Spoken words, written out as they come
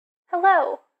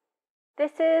Hello,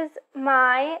 this is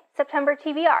my September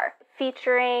TBR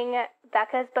featuring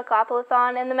Becca's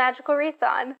Bookoplathon and the Magical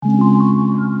Readathon.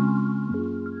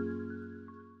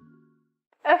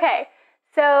 Okay,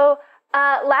 so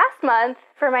last month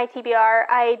for my TBR,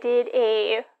 I did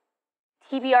a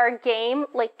TBR game,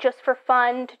 like just for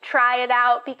fun, to try it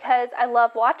out because I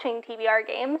love watching TBR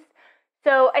games.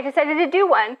 So I decided to do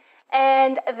one,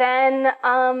 and then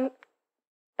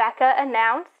Becca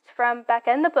announced from Becca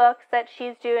in the Books that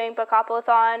she's doing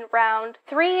Bookoplathon round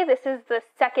 3. This is the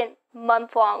second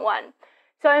month-long one.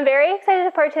 So I'm very excited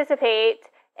to participate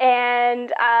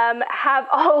and have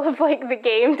all of like the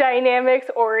game dynamics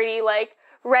already like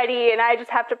ready, and I just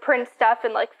have to print stuff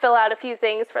and like fill out a few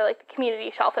things for like the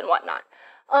community shelf and whatnot.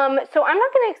 So I'm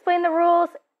not going to explain the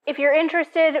rules. If you're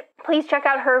interested, please check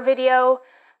out her video.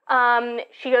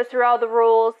 She goes through all the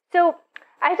rules. So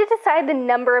I have to decide the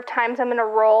number of times I'm going to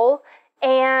roll,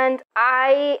 and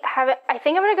I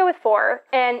think I'm going to go with 4,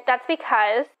 and that's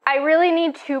because I really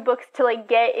need 2 books to like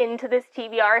get into this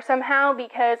TBR somehow,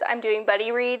 because I'm doing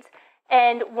buddy reads,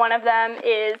 and one of them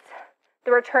is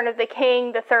The Return of the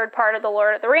King, the 3rd part of The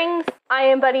Lord of the Rings. I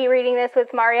am buddy reading this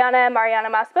with Mariana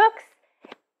Moss Books,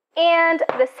 and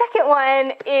the second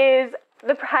one is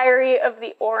The Priory of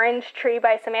the Orange Tree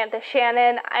by Samantha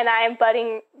Shannon, and I am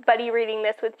buddy reading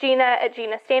this with Gina at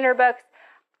Gina Stainer Books.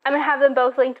 I'm going to have them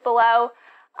both linked below.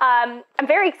 I'm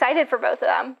very excited for both of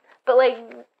them, but like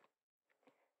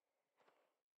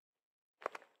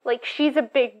she's a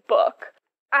big book.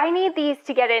 I need these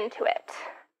to get into it.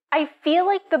 I feel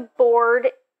like the board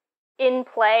in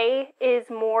play is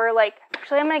more like,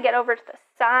 actually I'm going to get over to the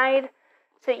side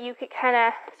so you could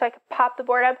so I could pop the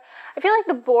board up. I feel like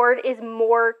the board is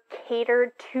more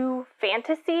catered to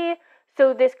fantasy,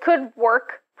 so this could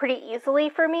work pretty easily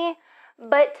for me,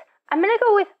 but I'm going to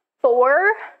go with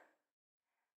 4,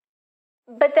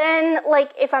 but then,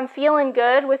 like, if I'm feeling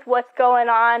good with what's going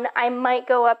on, I might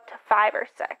go up to 5 or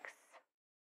 6.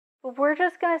 But we're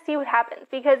just going to see what happens,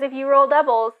 because if you roll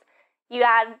doubles, you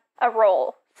add a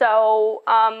roll. So,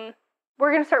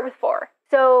 we're going to start with 4.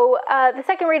 So, the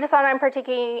second readathon I'm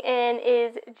partaking in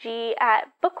is G at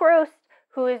Book Roast,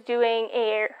 who is doing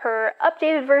her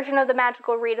updated version of the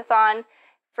Magical Readathon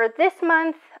for this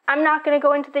month. I'm not going to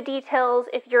go into the details.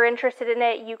 If you're interested in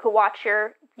it, you could watch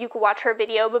her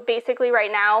video, but basically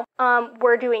right now,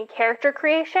 we're doing character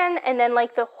creation, and then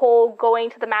like the whole going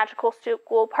to the magical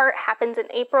school part happens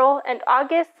in April and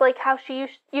August, like how she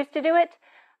used to do it.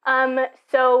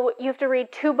 So you have to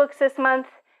read 2 books this month.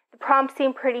 The prompts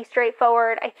seem pretty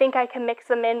straightforward. I think I can mix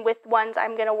them in with ones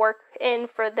I'm going to work in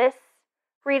for this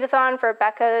readathon, for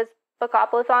Becca's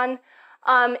Bookoplathon.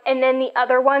 And then the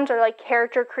other ones are like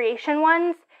character creation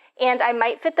ones, and I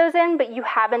might fit those in, but you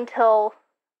have until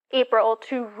April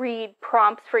to read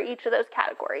prompts for each of those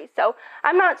categories. So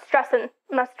I'm not stressing.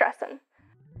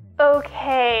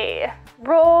 Okay,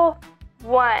 roll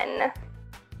 1.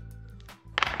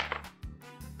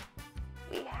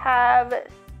 We have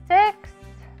 6.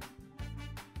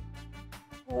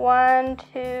 1,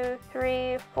 2,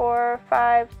 3, 4,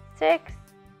 5, 6. It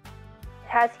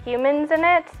has humans in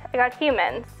it. I got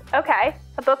humans. Okay,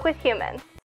 a book with humans.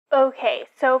 Okay,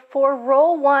 so for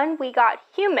roll 1, we got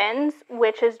humans,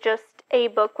 which is just a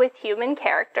book with human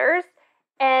characters.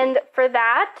 And for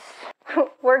that,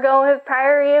 we're going with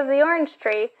Priory of the Orange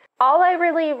Tree. All I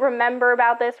really remember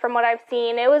about this from what I've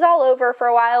seen, it was all over for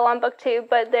a while on BookTube,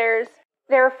 but there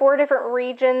are 4 different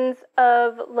regions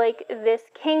of like this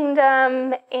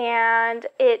kingdom, and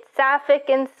it's sapphic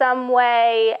in some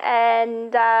way,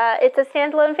 and it's a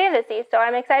standalone fantasy, so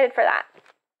I'm excited for that.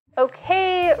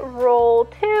 Okay, roll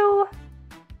 2.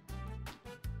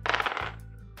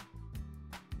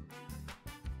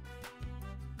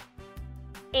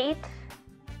 8.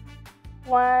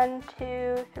 1,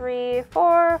 2, 3,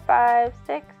 4, 5,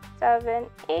 6, 7,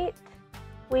 8.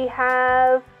 We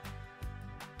have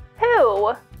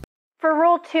Who. For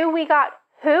roll 2, we got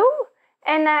Who,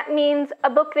 and that means a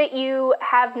book that you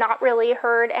have not really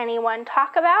heard anyone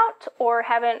talk about or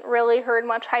haven't really heard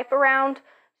much hype around.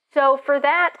 So for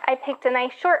that, I picked a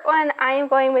nice short one. I am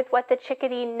going with What the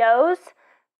Chickadee Knows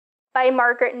by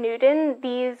Margaret Noodin.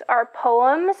 These are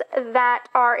poems that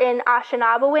are in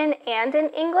Ashinaabewin and in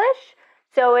English.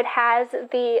 So it has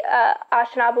the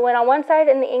Ashinaabewin on one side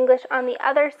and the English on the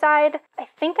other side. I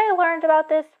think I learned about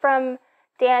this from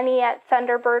Danny at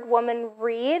Thunderbird Woman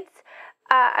Reads.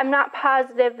 I'm not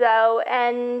positive though,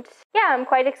 and yeah, I'm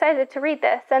quite excited to read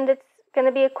this, and it's going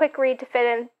to be a quick read to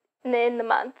fit in the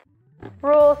month.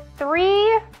 Rule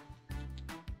 3,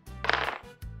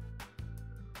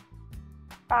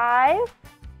 5,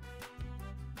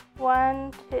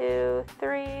 1, 2,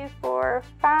 3, 4,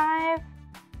 5. 5.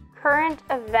 Current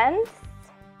events.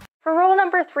 For rule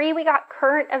number 3, we got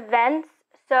current events.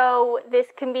 So this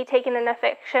can be taken in a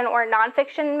fiction or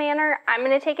nonfiction manner. I'm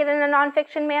going to take it in a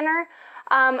nonfiction manner.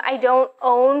 I don't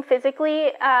own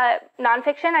physically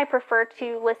nonfiction. I prefer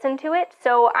to listen to it.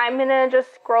 So I'm going to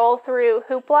just scroll through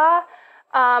Hoopla,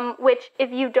 which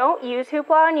if you don't use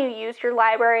Hoopla and you use your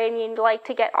library and you'd like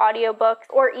to get audiobooks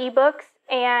or ebooks,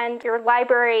 and your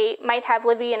library might have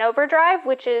Libby and Overdrive,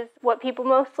 which is what people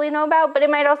mostly know about, but it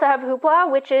might also have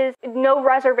Hoopla, which is no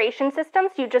reservation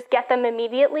systems. You just get them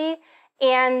immediately,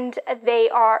 and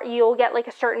you'll get like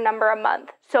a certain number a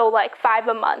month. So like 5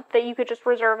 a month that you could just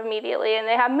reserve immediately. And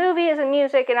they have movies and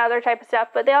music and other type of stuff,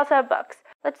 but they also have books.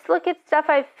 Let's look at stuff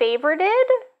I've favorited.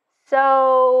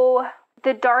 So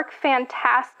The Dark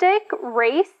Fantastic,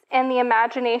 Race and the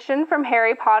Imagination from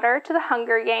Harry Potter to the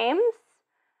Hunger Games.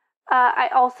 I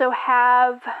also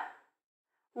have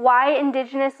Why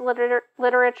Indigenous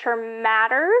Literature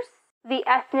Matters, The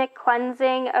Ethnic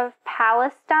Cleansing of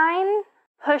Palestine,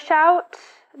 Push Out,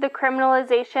 The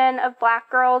Criminalization of Black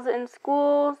Girls in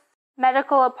Schools,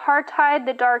 Medical Apartheid,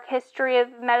 The Dark History of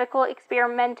Medical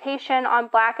Experimentation on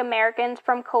Black Americans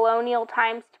from Colonial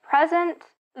Times to Present,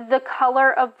 The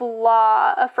Color of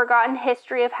Law, A Forgotten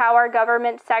History of How Our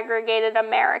Government Segregated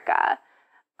America.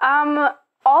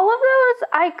 All of those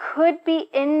I could be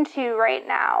into right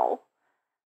now.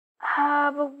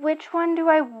 But which one do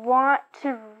I want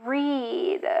to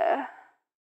read?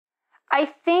 I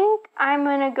think I'm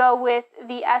going to go with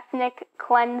The Ethnic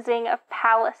Cleansing of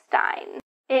Palestine.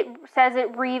 It says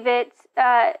it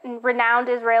renowned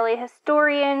Israeli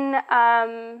historian,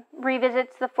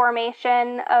 revisits the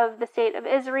formation of the State of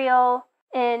Israel.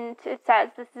 And it says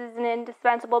this is an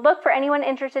indispensable book for anyone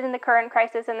interested in the current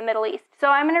crisis in the Middle East. So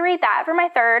I'm going to read that for my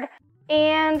 3rd.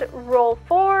 And roll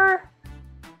 4.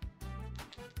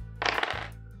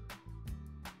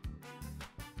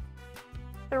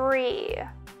 Three.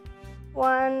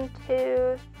 1,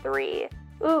 2, 3.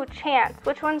 Ooh, Chance.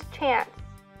 Which one's Chance?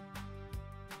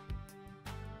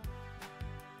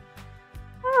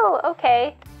 Oh,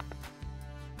 okay.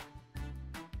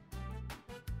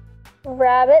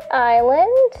 Rabbit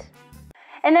Island.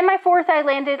 And then my 4th, I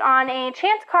landed on a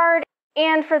chance card,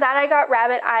 and for that I got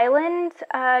Rabbit Island.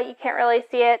 You can't really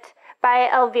see it, by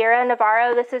Elvira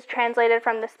Navarro. This is translated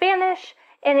from the Spanish,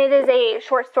 and it is a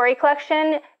short story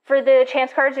collection. For the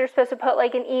chance cards, you're supposed to put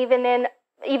like an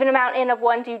even amount in of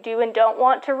ones you do and don't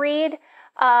want to read,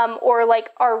 or like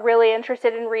are really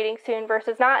interested in reading soon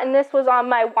versus not. And this was on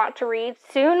my want to read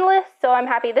soon list, so I'm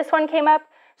happy this one came up.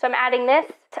 So I'm adding this.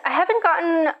 I haven't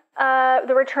gotten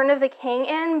The Return of the King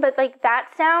in, but like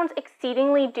that sounds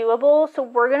exceedingly doable. So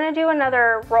we're gonna do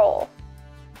another roll.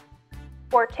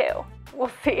 Or 2.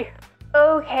 We'll see.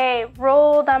 Okay,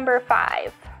 roll number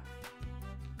 5.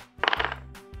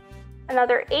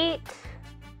 Another 8.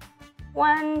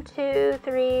 1, 2,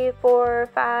 3, 4,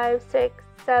 5, 6,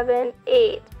 7,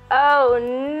 8. Oh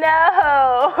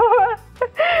no!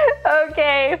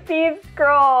 Okay, feed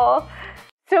scroll.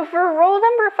 So for roll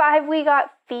number 5, we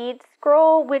got feed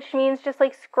scroll, which means just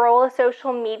like scroll a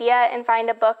social media and find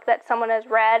a book that someone has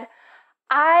read.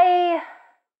 I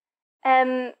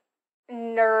am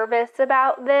nervous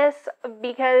about this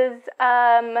because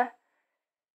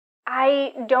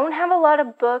I don't have a lot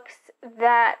of books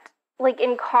that like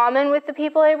in common with the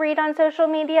people I read on social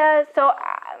media, so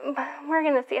we're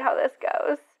gonna see how this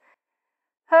goes.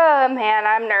 Oh man,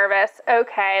 I'm nervous.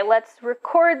 Okay, let's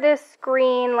record this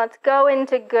screen. Let's go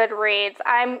into Goodreads.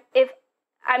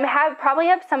 Probably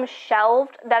have some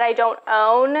shelved that I don't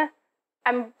own.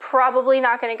 I'm probably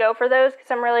not going to go for those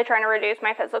because I'm really trying to reduce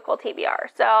my physical TBR.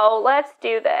 So let's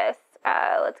do this.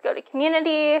 Let's go to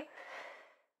community.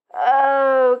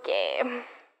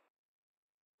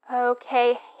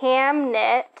 Okay,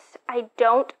 Hamnet. I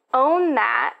don't own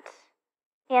that.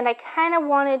 And I kind of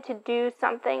wanted to do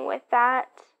something with that.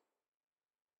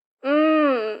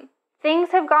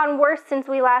 Things have gotten worse since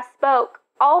we last spoke.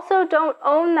 Also don't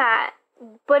own that,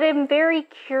 but I'm very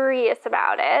curious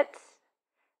about it.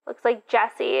 Looks like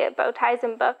Jesse at Bow Ties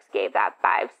and Books gave that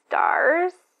 5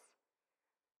 stars.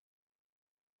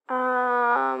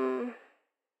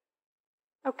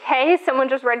 Okay, someone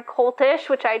just read Cultish,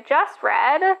 which I just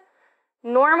read.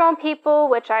 Normal People,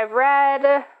 which I've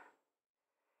read.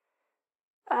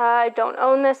 I don't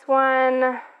own this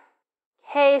one.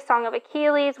 Okay, Song of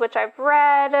Achilles, which I've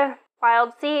read.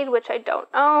 Wild Seed, which I don't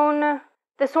own.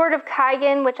 The Sword of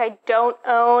Kaigan, which I don't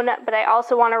own, but I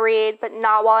also want to read, but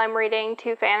not while I'm reading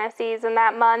 2 fantasies in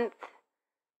that month.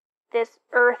 This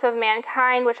Earth of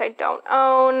Mankind, which I don't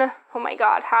own. Oh my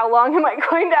god, how long am I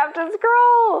going to have to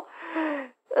scroll?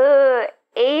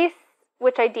 Ace,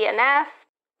 which I DNF'd.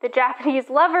 The Japanese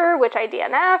Lover, which I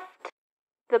DNF'd.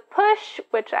 The Push,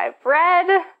 which I've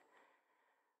read.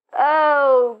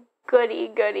 Oh, goody,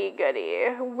 goody, goody.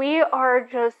 We are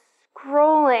just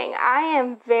scrolling. I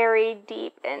am very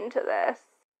deep into this.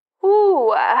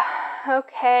 Ooh,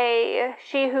 okay.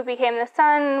 She Who Became the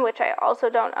Sun, which I also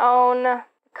don't own.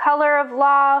 Color of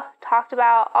Law, talked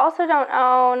about, also don't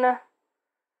own.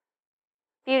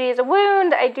 Beauty is a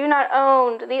Wound, I do not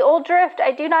own. The Old Drift,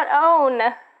 I do not own.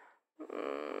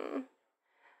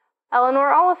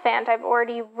 Eleanor Oliphant, I've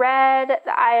already read.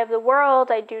 The Eye of the World,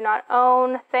 I do not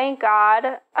own. Thank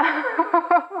God.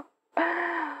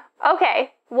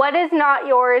 Okay, what is not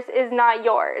yours is not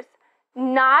yours.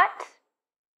 Not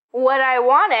what I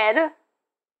wanted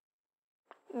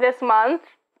this month,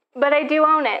 but I do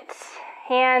own it.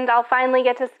 And I'll finally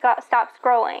get to stop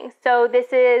scrolling. So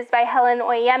this is by Helen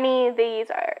Oyeyemi. This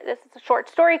is a short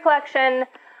story collection.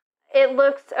 It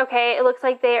looks okay. It looks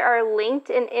like they are linked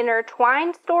and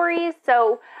intertwined stories.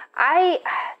 So I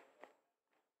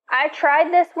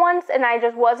tried this once and I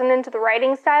just wasn't into the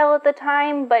writing style at the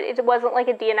time, but it wasn't like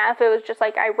a DNF. It was just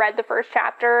like I read the first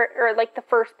chapter or like the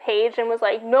first page and was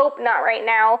like, nope, not right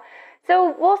now.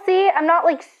 So we'll see. I'm not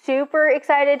like super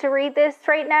excited to read this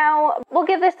right now. We'll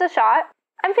give this a shot.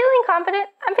 I'm feeling confident.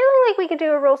 I'm feeling like we could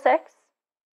do a Rule 6.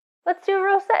 Let's do a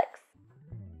Rule 6.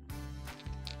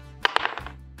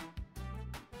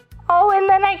 Oh, and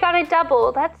then I got a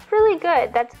double. That's really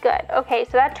good. That's good. Okay,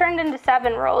 so that turned into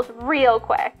 7 rolls real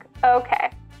quick. Okay.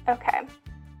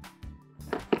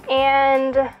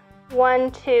 And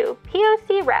 1, 2.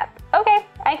 POC rep. Okay,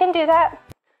 I can do that.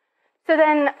 So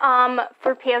then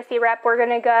for POC rep, we're going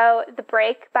to go The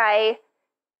Break by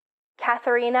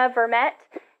Katherena Vermette.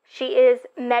 She is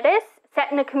Metis,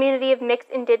 set in a community of mixed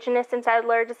indigenous and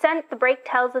settler descent. The Break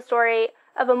tells the story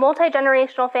of a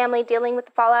multi-generational family dealing with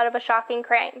the fallout of a shocking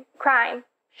crime.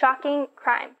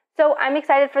 So I'm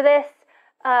excited for this.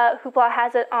 Hoopla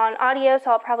has it on audio,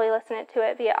 so I'll probably listen to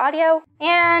it via audio.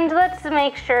 And let's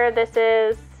make sure this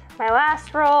is my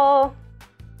last roll.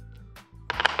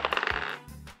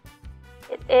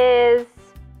 It is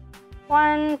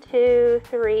 1, 2,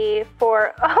 3,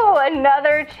 4. Oh,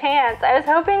 another chance. I was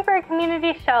hoping for a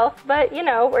community shelf, but you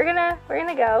know, we're gonna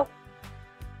go.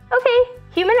 Okay,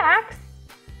 Human Axe.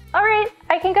 All right,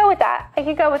 I can go with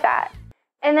that.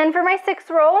 And then for my 6th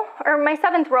roll, or my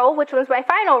 7th roll, which was my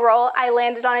final roll, I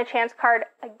landed on a chance card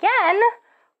again,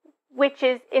 which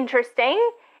is interesting.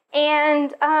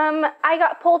 And I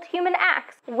got pulled Human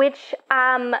Axe, which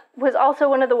was also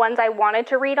one of the ones I wanted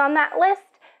to read on that list.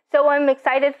 So I'm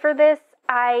excited for this.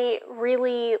 I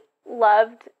really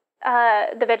loved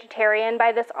The Vegetarian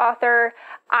by this author.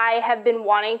 I have been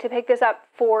wanting to pick this up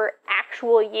for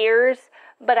actual years,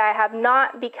 but I have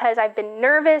not because I've been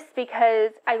nervous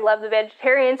because I love The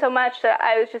Vegetarian so much that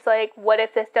I was just like, what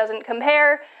if this doesn't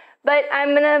compare? But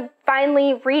I'm gonna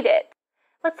finally read it.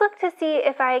 Let's look to see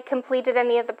if I completed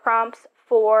any of the prompts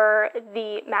for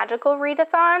the magical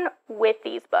readathon with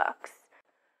these books.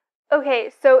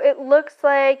 Okay, so it looks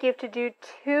like you have to do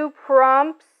 2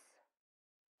 prompts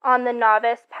on the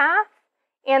novice path,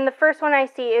 and the first one I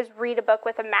see is read a book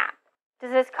with a map.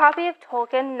 Does this copy of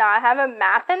Tolkien not have a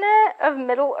map in it of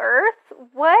Middle Earth?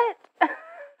 What?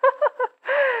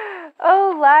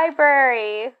 Oh,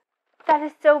 library. That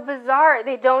is so bizarre.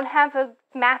 They don't have a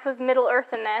map of Middle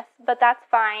Earth in this, but that's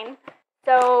fine.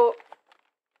 So,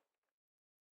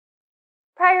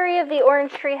 Priory of the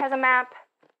Orange Tree has a map.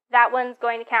 That one's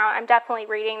going to count. I'm definitely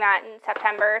reading that in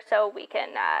September, so we can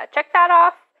check that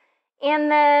off.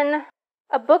 And then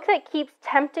a book that keeps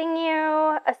tempting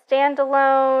you, a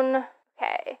standalone.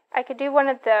 Okay, I could do one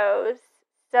of those.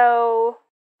 So,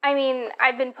 I mean,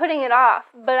 I've been putting it off,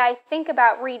 but I think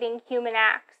about reading Human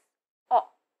Axe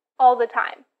all the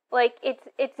time. Like,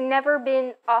 it's never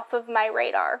been off of my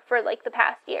radar for, like, the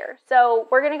past year. So,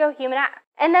 we're gonna go Human Axe.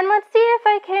 And then let's see if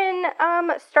I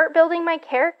can start building my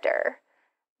character.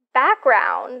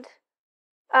 Background.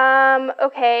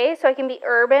 Okay, so I can be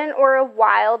urban or a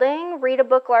wilding. Read a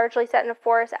book largely set in a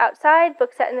forest outside.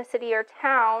 Book set in a city or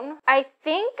town. I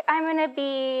think I'm gonna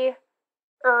be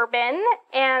urban,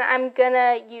 and I'm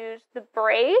gonna use The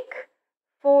Break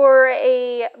for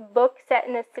a book set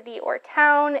in a city or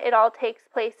town. It all takes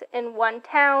place in one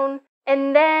town.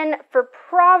 And then for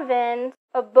province,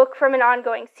 a book from an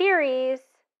ongoing series,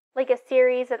 like a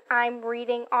series that I'm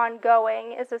reading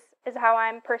ongoing is how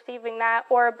I'm perceiving that,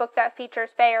 or a book that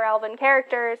features Fae or Elven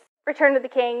characters. Return to the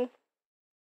King.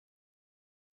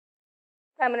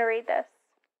 I'm going to read this.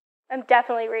 I'm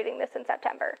definitely reading this in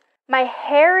September. My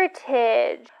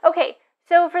heritage. Okay,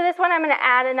 So for this one, I'm going to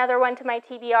add another one to my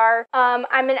TBR. I'm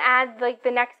going to add like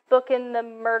the next book in the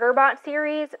Murderbot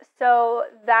series. So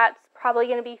that's probably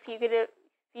going to be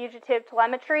Fugitive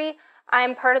Telemetry.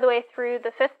 I'm part of the way through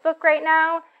the 5th book right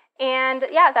now. And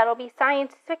yeah, that'll be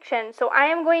science fiction. So I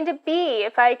am going to be,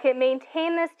 if I can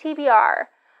maintain this TBR,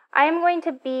 I am going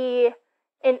to be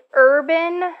an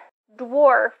urban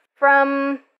dwarf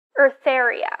from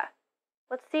Eartheria.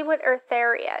 Let's see what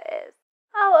Eartheria is.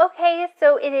 Oh, okay,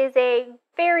 so it is a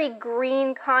very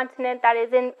green continent that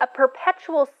is in a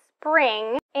perpetual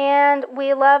spring, and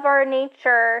we love our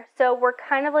nature, so we're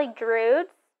kind of like druids.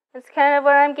 That's kind of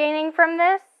what I'm gaining from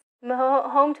this.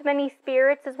 Home to many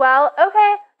spirits as well.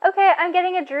 Okay, I'm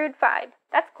getting a druid vibe.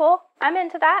 That's cool. I'm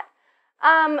into that.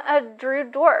 A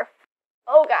druid dwarf.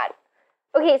 Oh god.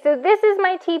 Okay, so this is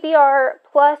my TBR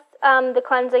plus the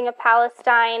cleansing of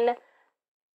Palestine.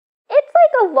 It's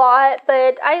like a lot,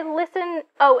 but I listen.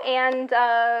 Oh, and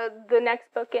the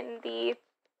next book in the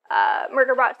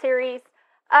Murderbot series.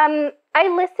 I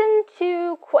listen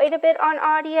to quite a bit on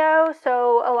audio,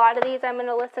 so a lot of these I'm going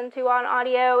to listen to on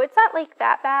audio. It's not like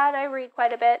that bad. I read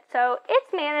quite a bit, so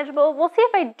it's manageable. We'll see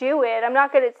if I do it. I'm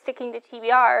not good at sticking to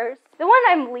TBRs. The one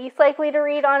I'm least likely to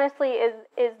read, honestly, is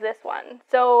this one.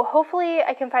 So hopefully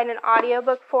I can find an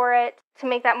audiobook for it to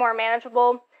make that more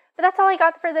manageable. But that's all I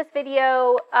got for this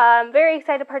video. Very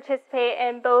excited to participate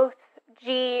in both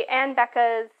G and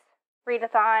Becca's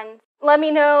readathons. Let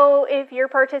me know if you're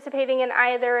participating in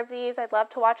either of these. I'd love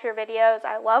to watch your videos.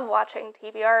 I love watching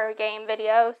TBR game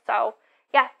videos. So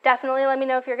yeah, definitely let me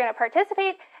know if you're going to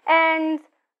participate. And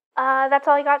that's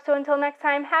all I got. So until next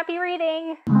time, happy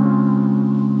reading!